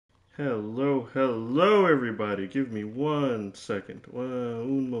Hello, everybody. Give me 1 second.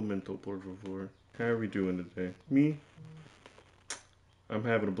 Un momento, por favor. How are we doing today? Me? I'm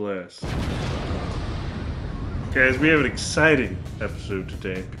having a blast. Guys, we have an exciting episode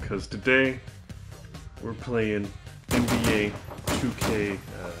today because today we're playing NBA 2K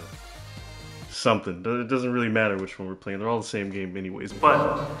something. It doesn't really matter which one we're playing. They're all the same game anyways.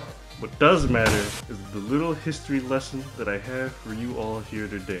 But what does matter is the little history lesson that I have for you all here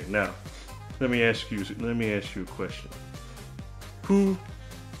today. Now, let me ask you a question. Who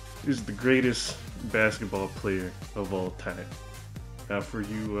is the greatest basketball player of all time? Now, for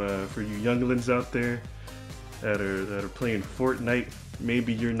you younglings out there that are playing Fortnite,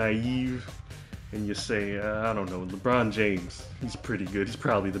 maybe you're naive and you say, I don't know, LeBron James. He's pretty good. He's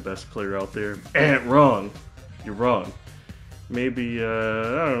probably the best player out there. Wrong. You're wrong. Maybe I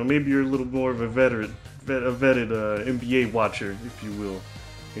don't know. Maybe you're a little more of a vetted NBA watcher, if you will,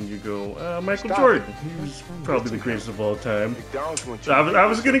 and you go, Michael Jordan. He's probably the greatest of all time. I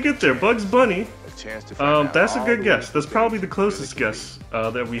was gonna get there. Bugs Bunny. That's a good guess. That's probably the closest guess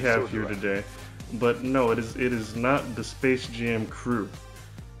that we have here today. But no, it is not the Space Jam crew.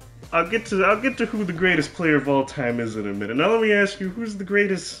 I'll get to who the greatest player of all time is in a minute. Now let me ask you, who's the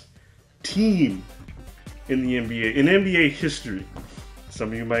greatest team in the NBA, in NBA history?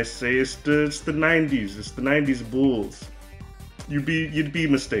 Some of you might say it's the 90s. It's the 90s Bulls. You'd be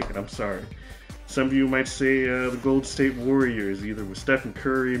mistaken. I'm sorry. Some of you might say the Golden State Warriors, either with Stephen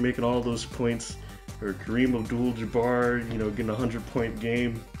Curry making all those points, or Kareem Abdul-Jabbar, getting a 100-point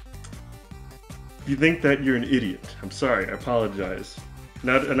game. If you think that, you're an idiot. I'm sorry. I apologize.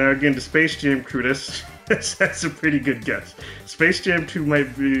 Now again, the Space Jam crew, that's a pretty good guess. Space Jam 2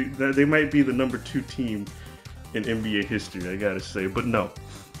 might be the number 2 team in NBA history, I gotta say. But no,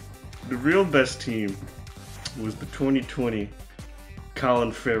 the real best team was the 2020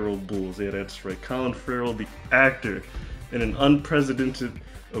 Colin Ferrell Bulls. Yeah, that's right. Colin Ferrell, the actor. In an unprecedented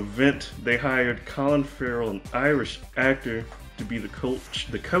event, they hired Colin Ferrell, an Irish actor, to be the coach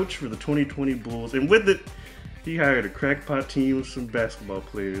for the 2020 Bulls. And with it, he hired a crackpot team of some basketball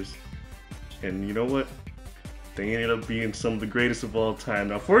players. And you know what? They ended up being some of the greatest of all time.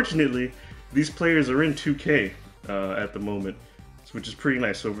 Now, fortunately, these players are in 2K at the moment, which is pretty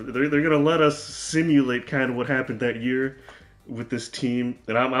nice. So they're going to let us simulate kind of what happened that year with this team.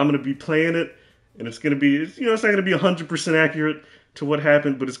 And I'm going to be playing it, and it's going to be, it's not going to be 100% accurate to what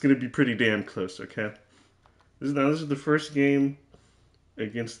happened, but it's going to be pretty damn close, okay? This is the first game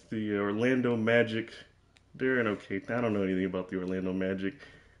against the Orlando Magic. They're an okay. I don't know anything about the Orlando Magic.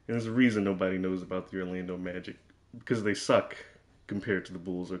 And there's a reason nobody knows about the Orlando Magic. Because they suck compared to the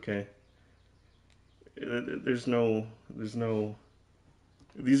Bulls, okay? There's no...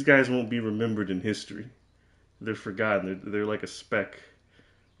 These guys won't be remembered in history. They're forgotten. They're like a speck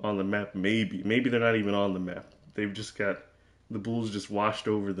on the map, maybe. Maybe they're not even on the map. They've just got... The Bulls just washed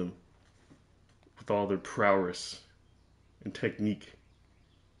over them with all their prowess and technique.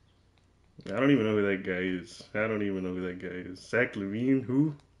 I don't even know who that guy is. Zach LaVine,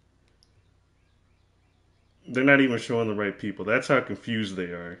 who? They're not even showing the right people. That's how confused they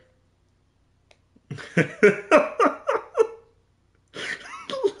are. Look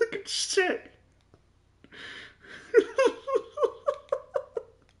at shit.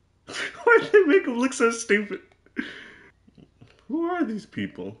 Why'd they make him look so stupid? Who are these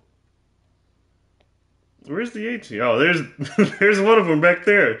people? Where's the 18? Oh, there's one of them back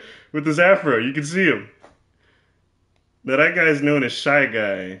there with his afro. You can see him. Now that guy's known as Shy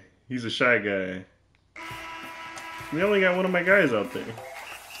Guy. He's a shy guy. We only got one of my guys out there.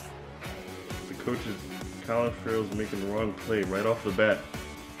 The coach is Colin Ferrell's making the wrong play right off the bat.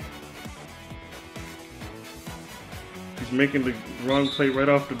 He's making the wrong play right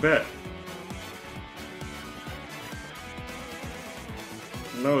off the bat.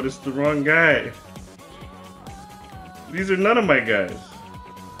 No, this is the wrong guy. These are none of my guys.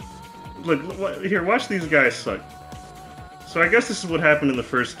 Look, here, watch these guys suck. So I guess this is what happened in the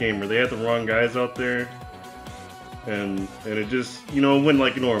first game, where they had the wrong guys out there, and it just, it went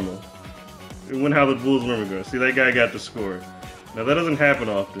like normal. It went how the Bulls were going. See, that guy got the score. Now that doesn't happen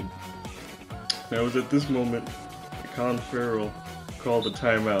often. Now it was at this moment that Colin Ferrell called a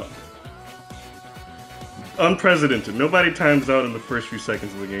timeout. Unprecedented. Nobody times out in the first few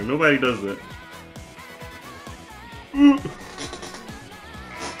seconds of the game. Nobody does that.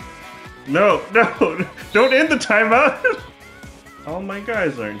 No, don't end the timeout. All my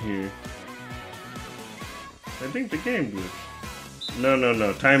guys aren't here. I think the game glitched. No,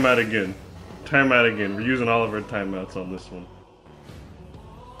 timeout again. We're using all of our timeouts on this one.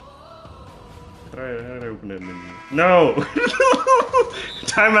 Could did I open that menu? No!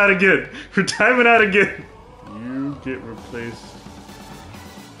 Time out again! We're timing out again! You get replaced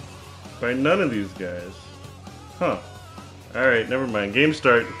by none of these guys. Huh. Alright, never mind. Game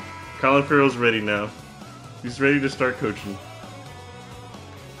start. Colin Ferrell's ready now. He's ready to start coaching.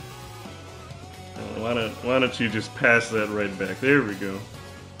 Why don't you just pass that right back? There we go.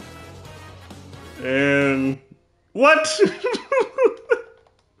 And... What?!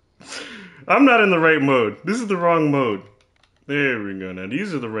 I'm not in the right mode. This is the wrong mode. There we go. Now,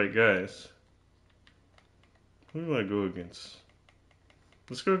 these are the right guys. Who do I go against?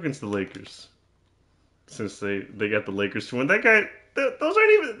 Let's go against the Lakers. Since they got the Lakers to win. That guy... those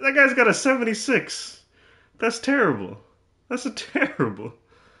aren't even... That guy's got a 76. That's terrible. That's a terrible.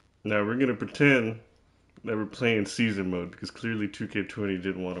 Now, we're going to pretend that we're playing season mode, because clearly 2K20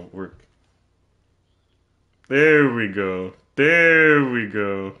 didn't want to work. There we go. There we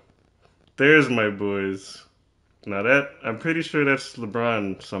go. There's my boys. Now that, I'm pretty sure that's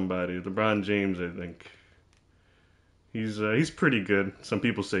LeBron somebody. LeBron James, I think. He's pretty good. Some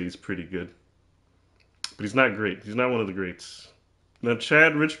people say he's pretty good. But he's not great. He's not one of the greats. Now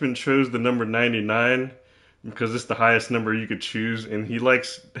Chad Richmond chose the number 99 because it's the highest number you could choose, and he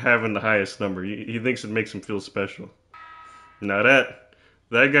likes having the highest number. He thinks it makes him feel special. Now that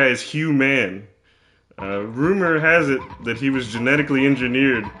guy is Hugh Man. Rumor has it that he was genetically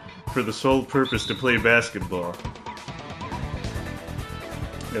engineered for the sole purpose to play basketball.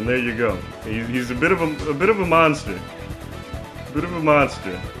 And there you go. He's a bit of a monster. A bit of a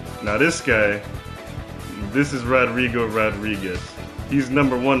monster. Now this guy, this is Rodrigo Rodriguez. He's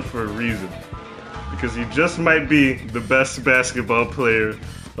number 1 for a reason. Because he just might be the best basketball player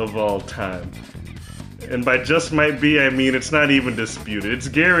of all time. And by just might be, I mean it's not even disputed. It's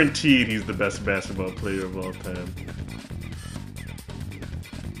guaranteed he's the best basketball player of all time.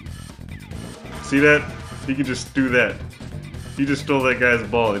 See that? He could just do that. He just stole that guy's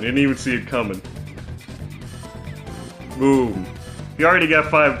ball and didn't even see it coming. Boom. He already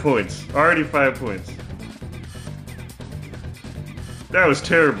got 5 points. Already 5 points. That was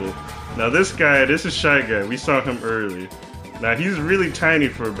terrible. Now this guy, this is Shy Guy. We saw him early. Now he's really tiny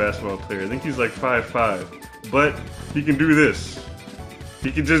for a basketball player. I think he's like 5'5". But he can do this.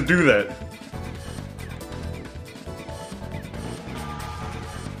 He can just do that.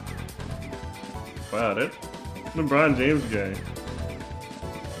 Wow, that LeBron James guy.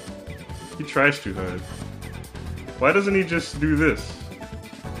 He tries too hard. Why doesn't he just do this?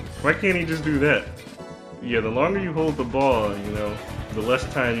 Why can't he just do that? Yeah, the longer you hold the ball, you know, the less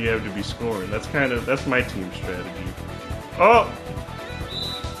time you have to be scoring. That's my team strategy. Oh!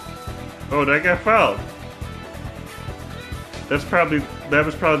 Oh, that got fouled. That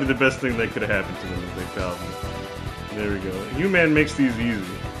was probably the best thing that could have happened to them if they fouled me. There we go. Human makes these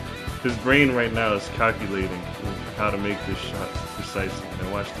easy. His brain right now is calculating how to make this shot precisely.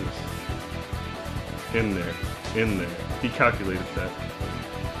 Now watch this. In there. In there. He calculated that.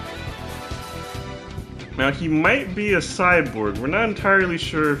 Now he might be a cyborg. We're not entirely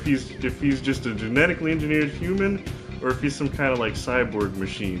sure if he's just a genetically engineered human or if he's some kind of like cyborg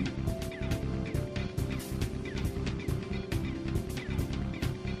machine.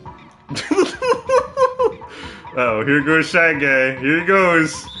 Oh, here goes Shy Guy. Here he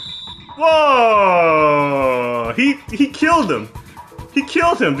goes. Whoa! He killed him. He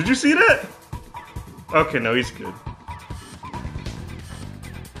killed him. Did you see that? Okay, no, he's good.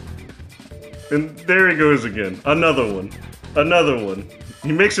 And there he goes again. Another one. Another one.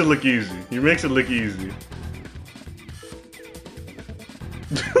 He makes it look easy. He makes it look easy.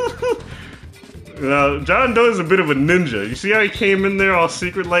 Now, John Doe is a bit of a ninja. You see how he came in there all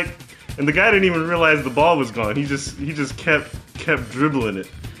secret like? And the guy didn't even realize the ball was gone. He just kept dribbling it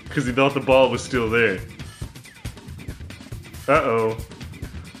because he thought the ball was still there. Uh-oh.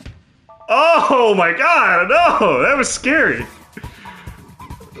 Oh my god, no! That was scary.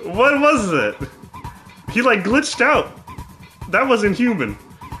 What was that? He like glitched out. That wasn't human.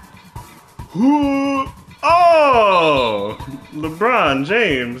 Who? Oh! LeBron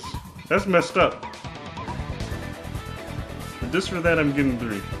James. That's messed up. Just for that, I'm getting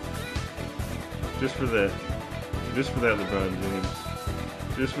 3. Just for that. Just for that, LeBron James.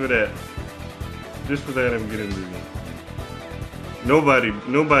 Just for that. Just for that, I'm getting 3.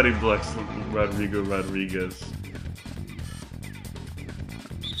 Nobody blocks Rodrigo Rodriguez.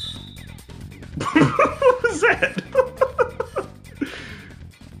 What was that?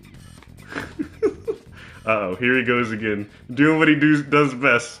 Uh-oh, here he goes again. Doing what he does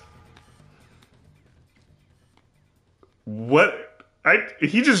best. What?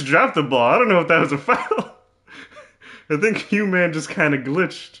 He just dropped the ball. I don't know if that was a foul. I think Human just kind of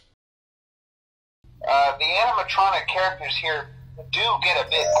glitched. The animatronic characters here do get a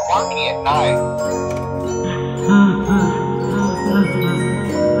bit quirky at night.